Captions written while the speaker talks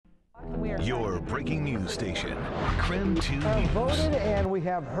here. Your breaking news station, KREM 2 News. Voted, and we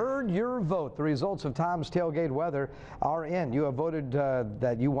have heard your vote. The results of Tom's Tailgate weather are in. You have voted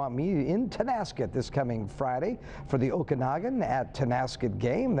that you want me in Tonasket this coming Friday for the Okanogan at Tonasket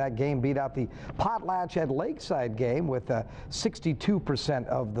game. That game beat out the Potlatch at Lakeside game with 62%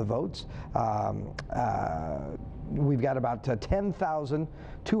 of the votes. We've got about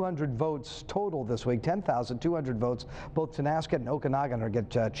 10,200 votes total this week, 10,200 votes. Both Tonasket and Okanogan are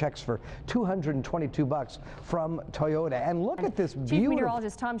get checks for $222 from Toyota. And look at this beautiful... Chief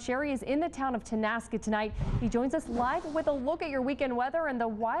Meteorologist Tom Sherry is in the town of Tonasket tonight. He joins us live with a look at your weekend weather and the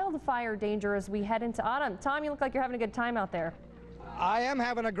wildfire danger as we head into autumn. Tom, you look like you're having a good time out there. I am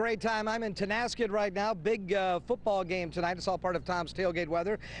having a great time. I'm in Tonasket right now. Big football game tonight. It's all part of Tom's Tailgate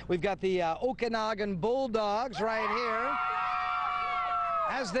weather. We've got the Okanogan Bulldogs right here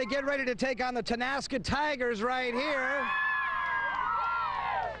as they get ready to take on the Tonasket Tigers right here.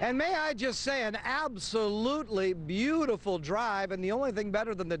 And may I just say, an absolutely beautiful drive, and the only thing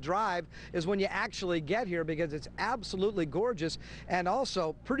better than the drive is when you actually get here, because it's absolutely gorgeous and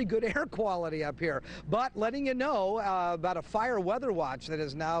also pretty good air quality up here. But letting you know about a fire weather watch that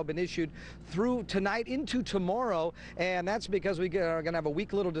has now been issued through tonight into tomorrow, and that's because we are going to have a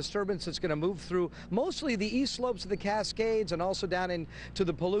weak little disturbance that's going to move through mostly the east slopes of the Cascades and also down into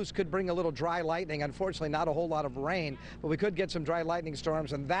the Palouse. Could bring a little dry lightning. Unfortunately, not a whole lot of rain, but we could get some dry lightning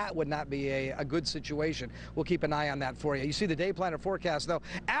storms, and that would not be a good situation. We'll keep an eye on that for you. You see the day planner forecast, though.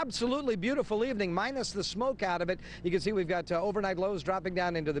 Absolutely beautiful evening, minus the smoke out of it. You can see we've got overnight lows dropping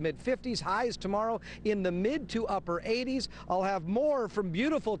down into the mid-50s, highs tomorrow in the mid to upper 80s. I'll have more from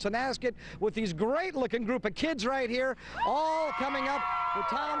beautiful Tonasket with these great-looking group of kids right here, all coming up with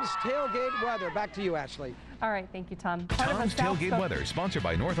Tom's Tailgate weather. Back to you, Ashley. All right, thank you, Tom. Tom's Tailgate weather, sponsored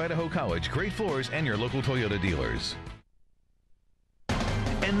by North Idaho College, Great Floors, and your local Toyota dealers.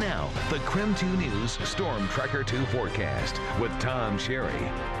 And now, the KREM 2 News Storm Tracker 2 forecast with Tom Sherry.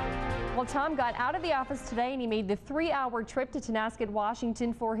 Well, Tom got out of the office today and he made the 3-hour trip to Tonasket,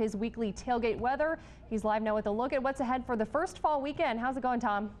 Washington for his weekly tailgate weather. He's live now with a look at what's ahead for the first fall weekend. How's it going,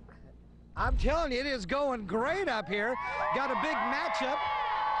 Tom? I'm telling you, it is going great up here. Got a big matchup.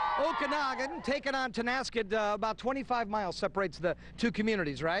 Okanogan taking on Tonasket. About 25 miles separates the two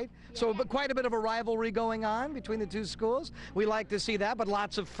communities, right? Yeah. So quite a bit of a rivalry going on between the two schools. We like to see that, but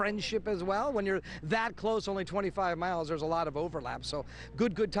lots of friendship as well. When you're that close, only 25 miles, there's a lot of overlap. So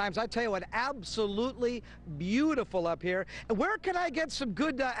good times. I tell you what, absolutely beautiful up here. Where can I get some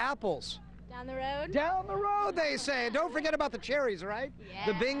good apples? Down the road? Down the road, they say. Don't forget about the cherries, right? Yeah.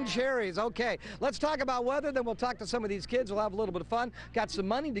 The Bing cherries. Okay, let's talk about weather, then we'll talk to some of these kids. We'll have a little bit of fun. Got some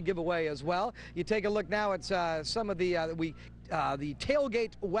money to give away as well. You take a look now at some of the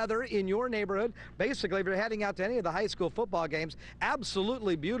tailgate weather in your neighborhood. Basically, if you're heading out to any of the high school football games,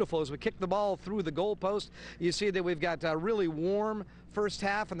 absolutely beautiful as we kick the ball through the goalpost. You see that we've got really warm first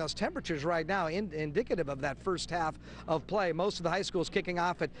half, and those temperatures right now indicative of that first half of play. Most of the high schools kicking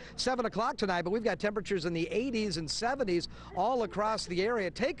off at 7 o'clock tonight, but we've got temperatures in the 80s and 70s all across the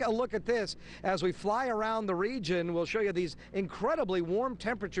area. Take a look at this as we fly around the region. We'll show you these incredibly warm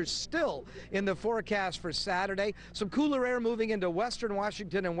temperatures still in the forecast for Saturday. Some cooler air moving into western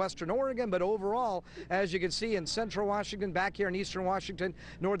Washington and western Oregon, but overall, as you can see in central Washington, back here in eastern Washington,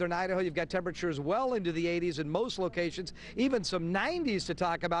 northern Idaho, you've got temperatures well into the 80s in most locations, even some 90s to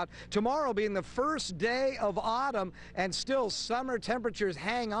talk about. Tomorrow being the first day of autumn, and still summer temperatures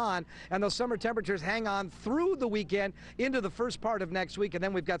hang on, and those summer temperatures hang on through the weekend into the first part of next week, and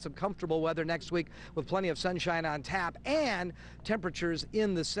then we've got some comfortable weather next week with plenty of sunshine on tap, and temperatures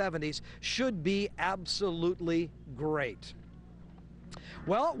in the 70s. Should be absolutely great.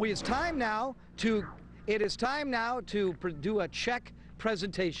 Well, it is time now to do a check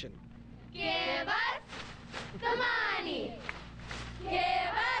presentation. Give us the money. Give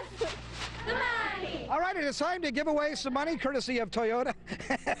us the money. All right, it is time to give away some money, courtesy of Toyota.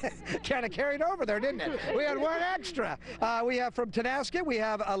 Kind of carried over there, didn't it? We had one extra. We have from Tonasket, we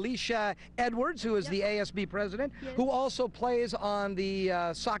have Alicia Edwards, who is the ASB president, who also plays on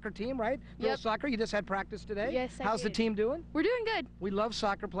the soccer team, right? Girls soccer. You just had practice today? Yes, I How's did. the team doing? We're doing good. We love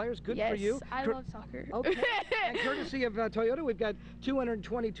soccer players. Good for you. Yes, I love soccer. Okay. And courtesy of Toyota, we've got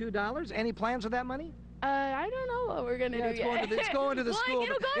 $222. Any plans with that money? I don't know what we're gonna do it's yet. going to the Well, school.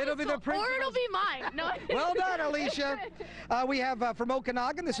 It'll be the or principal's. it'll be mine. No. Well done, Alicia. We have from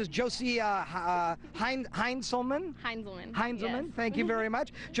Okanogan, this is Josie Heinzelman. Heinzelman. Heinzelman, Yes. thank you very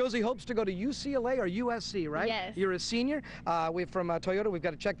much. Josie hopes to go to UCLA or USC, right? Yes. You're a senior. We're from Toyota. We've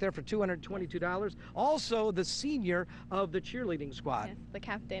got a check there for $222. Also, the senior of the cheerleading squad. Yes, the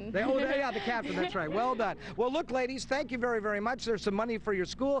captain. Yeah, the captain, that's right. Well done. Well, look, ladies, thank you very, very much. There's some money for your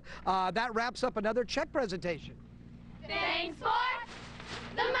school. That wraps up another check presentation. Thanks for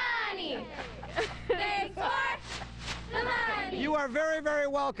the money. Thanks for the money. You are very, very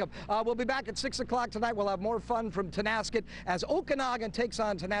welcome. We'll be back at 6 o'clock tonight. We'll have more fun from Tonasket as Okanogan takes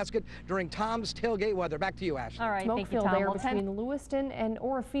on Tonasket during Tom's Tailgate weather. Back to you, Ashley. All right, Smoke thank you, field Tom. there Well, between Lewiston and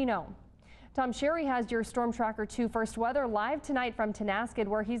Orofino. Tom Sherry has your Storm Tracker 2 first weather live tonight from Tonasket,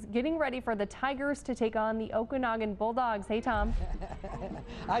 where he's getting ready for the Tigers to take on the Okanogan Bulldogs. Hey, Tom.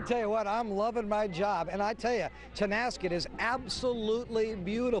 I tell you what, I'm loving my job. And I tell you, Tonasket is absolutely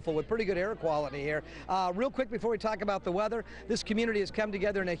beautiful with pretty good air quality here. Real quick before we talk about the weather, this community has come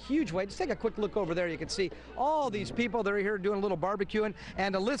together in a huge way. Just take a quick look over there. You can see all these people that are here doing a little barbecuing.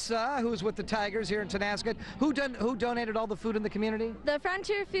 And Alyssa, who's with the Tigers here in Tonasket, who donated all the food in the community? The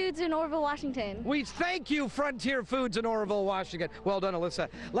Frontier Foods in Orville, Washington. We thank you, Frontier Foods in Orville, Washington. Well done, Alyssa.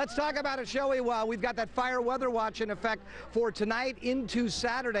 Let's talk about it, shall we? Well, we've got that fire weather watch in effect for tonight into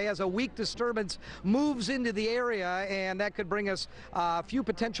Saturday as a weak disturbance moves into the area, and that could bring us a few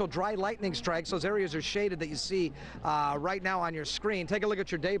potential dry lightning strikes. Those areas are shaded that you see right now on your screen. Take a look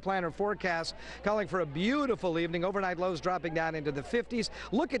at your day planner forecast, calling for a beautiful evening. Overnight lows dropping down into the 50s.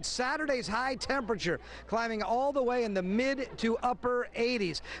 Look at Saturday's high temperature, climbing all the way in the mid to upper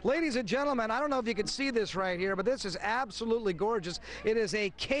 80s. Ladies and gentlemen, I don't know if you can see this right here, but this is absolutely gorgeous. It is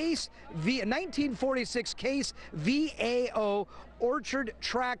a 1946 Case VAO Orchard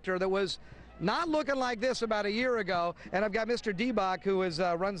tractor that was not looking like this about a year ago, and I've got Mr. Debach, who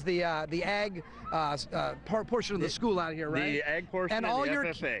runs the ag portion of the school out here, right? The ag portion and and all the your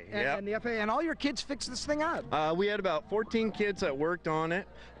FFA. And the FFA, and all your kids fixed this thing up. We had about 14 kids that worked on it.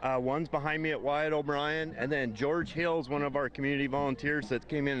 One's behind me at Wyatt O'Brien, and then George Hill's one of our community volunteers that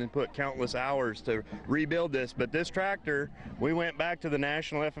came in and put countless hours to rebuild this. But this tractor, we went back to the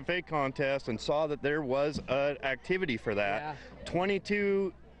National FFA contest and saw that there was an activity for that. Yeah.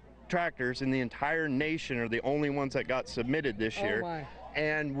 22 tractors in the entire nation are the only ones that got submitted this year. My.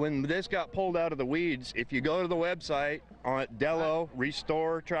 And when this got pulled out of the weeds, if you go to the website on Dello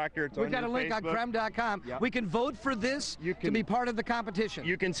Restore Tractor, it's We've on got a your link on Facebook. KREM.com. Yep. We can vote for this to can- be part of the competition.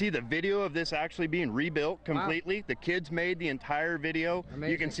 You can see the video of this actually being rebuilt completely. The kids made the entire video.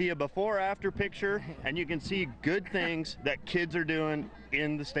 Amazing. You can see a before-after picture, and you can see good things that kids are doing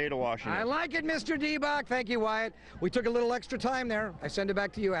in the state of Washington. I like it, Mr. Debach. Thank you, Wyatt. We took a little extra time there. I send it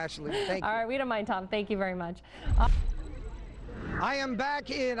back to you, Ashley. Thank you. All right, we don't mind, Tom. Thank you very much. I am back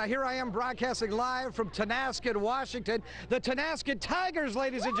here I am broadcasting live from Tonasket, Washington. The Tonasket Tigers,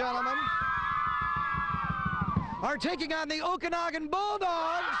 ladies and gentlemen, are taking on the Okanogan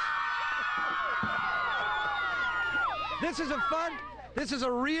Bulldogs. This is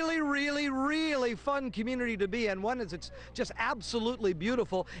a really, really, really fun community to be in. One is it's just absolutely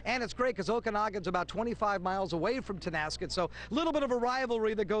beautiful, and it's great because Okanogan's about 25 miles away from Tonasket, so a little bit of a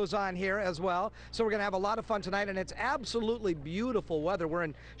rivalry that goes on here as well. So we're going to have a lot of fun tonight, and it's absolutely beautiful weather. We're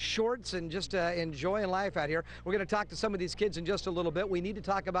in shorts and just enjoying life out here. We're going to talk to some of these kids in just a little bit. We need to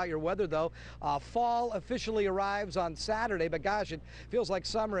talk about your weather, though. Fall officially arrives on Saturday, but gosh, it feels like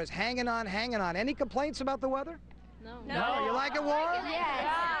summer is hanging on, hanging on. Any complaints about the weather? No, you like it warm? Yes.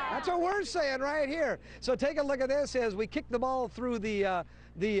 That's what we're saying right here. So take a look at this as we kick the ball through the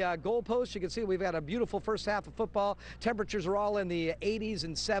goalpost. You can see we've got a beautiful first half of football. Temperatures are all in the 80s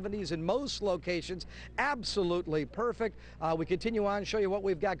and 70s in most locations. Absolutely perfect. We continue on, show you what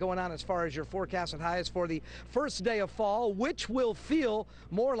we've got going on as far as your forecast and highs for the first day of fall, which will feel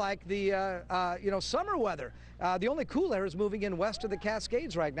more like the summer weather. The only cool air is moving in west of the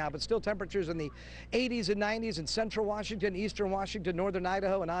Cascades right now, but still temperatures in the 80s and 90s in central Washington, eastern Washington, northern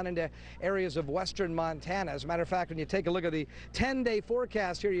Idaho, and on into areas of western Montana. As a matter of fact, when you take a look at the 10-day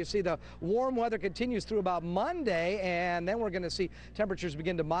forecast here, you see the warm weather continues through about Monday, and then we're going to see temperatures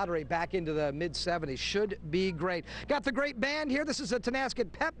begin to moderate back into the mid-70s. Should be great. Got the great band here. This is a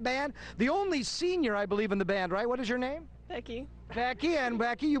Tonasket Pep Band, the only senior, I believe, in the band, right? What is your name? Becky. Becky, and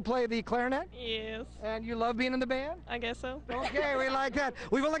Becky, you play the clarinet? Yes. And you love being in the band? I guess so. Okay, we like that.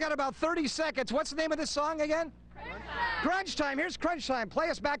 We've only got about 30 seconds. What's the name of this song again? Crunch Time. Crunch Time. Here's Crunch Time. Play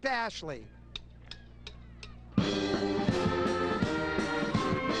us back to Ashley.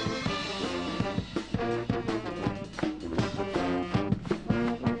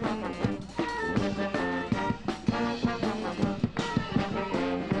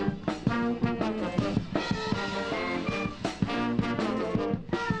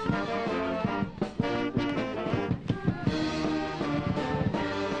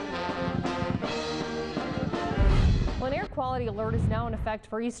 quality alert is now in effect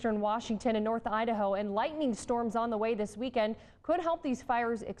for eastern Washington and North Idaho, and lightning storms on the way this weekend could help these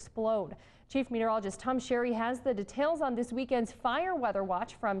fires explode. Chief Meteorologist Tom Sherry has the details on this weekend's fire weather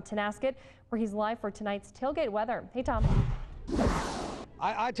watch from Tonasket, where he's live for tonight's tailgate weather. Hey, Tom.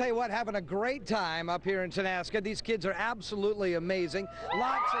 I tell you what, having a great time up here in Tonasket. These kids are absolutely amazing.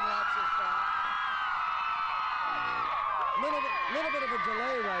 Lots and lots of fun. Little bit of a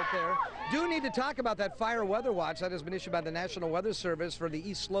delay right there. Do need to talk about that fire weather watch that has been issued by the National Weather Service for the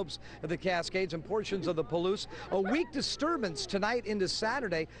east slopes of the Cascades and portions of the Palouse. A weak disturbance tonight into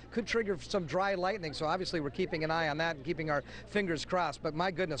Saturday could trigger some dry lightning, so obviously we're keeping an eye on that and keeping our fingers crossed. But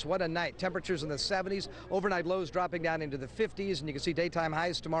my goodness, what a night. Temperatures in the 70s, overnight lows dropping down into the 50s, and you can see daytime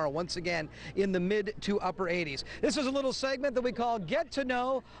highs tomorrow once again in the mid to upper 80s. This is a little segment that we call Get to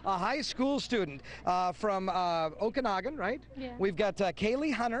Know a High School Student from Okanogan, right? Yeah. We've got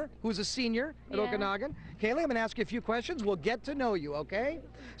Kaylee Hunter, who's a senior at Okanogan. Kaylee, I'm going to ask you a few questions. We'll get to know you, okay?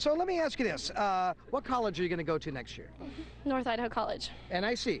 So let me ask you this. What college are you going to go to next year? North Idaho College.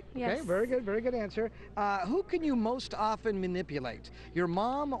 NIC. Yes. Okay, very good answer. Who can you most often manipulate? Your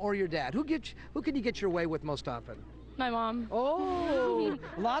mom or your dad? Who can you get your way with most often? My mom. Oh,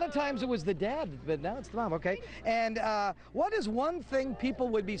 a lot of times it was the dad, but now it's the mom, okay? And what is one thing people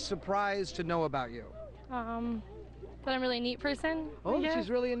would be surprised to know about you? That I'm really a neat person. Oh, she's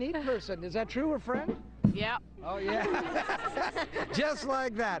really a neat person. Is that true, her friend? Yeah. Oh, yeah. Just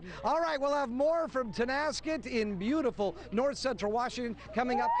like that. All right, we'll have more from Tonasket in beautiful north central Washington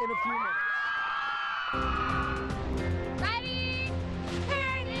coming up in a few minutes. Ready?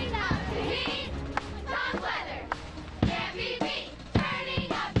 Turning up the heat. Tom's weather. Can't be beat.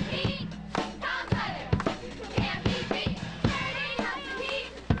 Turning up the heat. Tom's weather. Can't be beat. Turning up the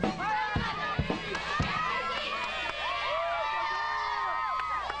heat. Tom's weather. Can't be beat.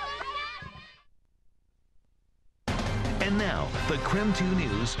 And now, the KREM 2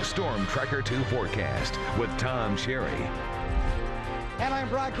 News Storm Tracker 2 forecast with Tom Sherry. And I'm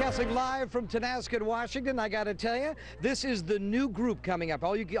broadcasting live from Tonasket, Washington. I got to tell you, this is the new group coming up.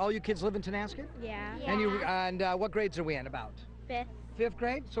 All you kids live in Tonasket? Yeah. And what grades are we in about? Fifth. Fifth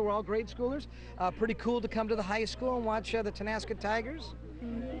grade, so we're all grade schoolers. Pretty cool to come to the high school and watch the Tonasket Tigers.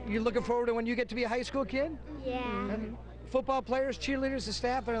 You looking forward to when you get to be a high school kid? Yeah. Football players, cheerleaders, the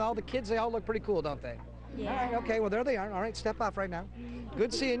staff, and all the kids, they all look pretty cool, don't they? Yeah. All right, okay, well, there they are. All right, step off right now.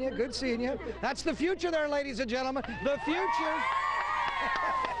 Good seeing you, good seeing you. That's the future there, ladies and gentlemen. The future.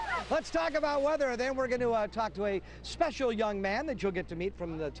 Let's talk about weather. Then we're going to talk to a special young man that you'll get to meet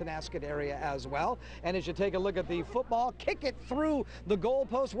from the Tonasket area as well. And as you take a look at the football, kick it through the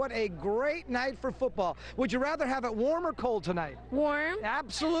goalpost. What a great night for football. Would you rather have it warm or cold tonight? Warm.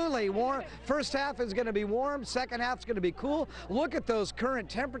 Absolutely warm. First half is going to be warm. Second half is going to be cool. Look at those current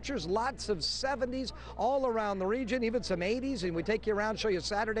temperatures. Lots of 70s all around the region, even some 80s. And we take you around, show you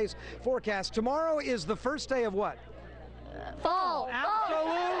Saturday's forecast. Tomorrow is the first day of what? Fall.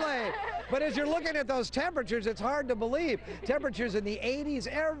 Absolutely. But as you're looking at those temperatures, it's hard to believe. Temperatures in the 80s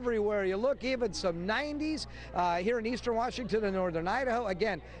everywhere you look, even some 90s here in eastern Washington and northern Idaho.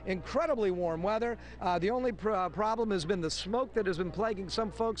 Again, incredibly warm weather. The only problem has been the smoke that has been plaguing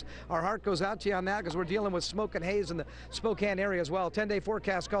some folks. Our heart goes out to you on that because we're dealing with smoke and haze in the Spokane area as well. 10-day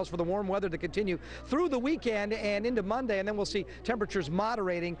forecast calls for the warm weather to continue through the weekend and into Monday, and then we'll see temperatures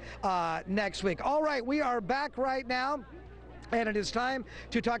moderating next week. All right, we are back right now. And it is time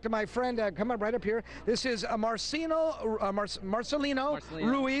to talk to my friend, come up right up here. This is Marcelino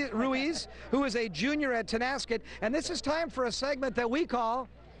Ruiz, who is a junior at Tonasket. And this is time for a segment that we call...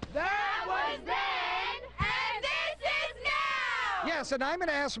 That was then, and this is now. Yes, and I'm going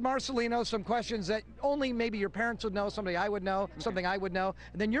to ask Marcelino some questions that only maybe your parents would know, something I would know, something I would know.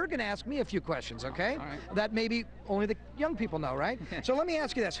 And then you're going to ask me a few questions, okay? All right. That maybe only the young people know, right? So let me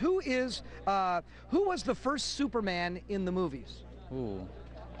ask you this. Who was the first Superman in the movies? Ooh.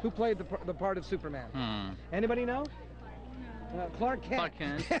 Who played the part of Superman? Anybody know? Clark Kent. Clark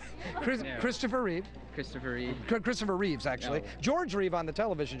Kent. No. Christopher Reeve. Christopher Reeve. Christopher Reeves, actually. No. George Reeve on the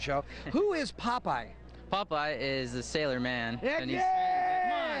television show. Who is Popeye? Popeye is the Sailor Man. Yeah, and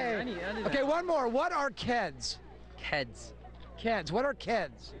yay! I knew Okay, that. one more. What are Keds? Keds. Keds. What are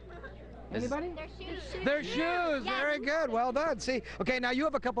Keds? Anybody? Their shoes. Their shoes. Yeah. Very good. Well done. See. Okay, now you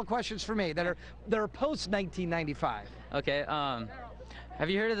have a couple of questions for me that are post 1995. Okay. Have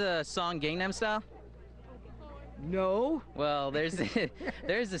you heard of the song Gangnam Style? No. Well, there's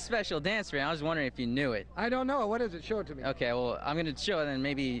a special dance for it. I was wondering if you knew it. I don't know. What is it? Show it to me. Okay. Well, I'm gonna show it, and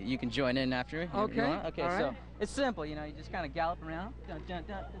maybe you can join in after me. Okay. You want? Okay. All So right. it's simple. You know, you just kind of gallop around, dun, dun,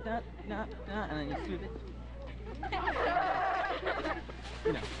 dun, dun, dun, dun, and then you swoop it.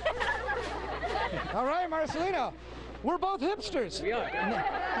 All right, Marcelino. We're both hipsters. We are.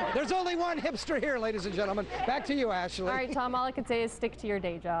 There's only one hipster here, ladies and gentlemen. Back to you, Ashley. All right, Tom, all I can say is stick to your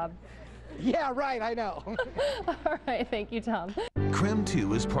day job. Yeah, right, I know. All right, thank you, Tom. KREM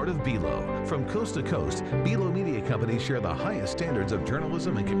 2 is part of BELO. From coast to coast, BELO media companies share the highest standards of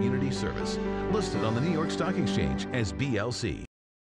journalism and community service. Listed on the New York Stock Exchange as BLC.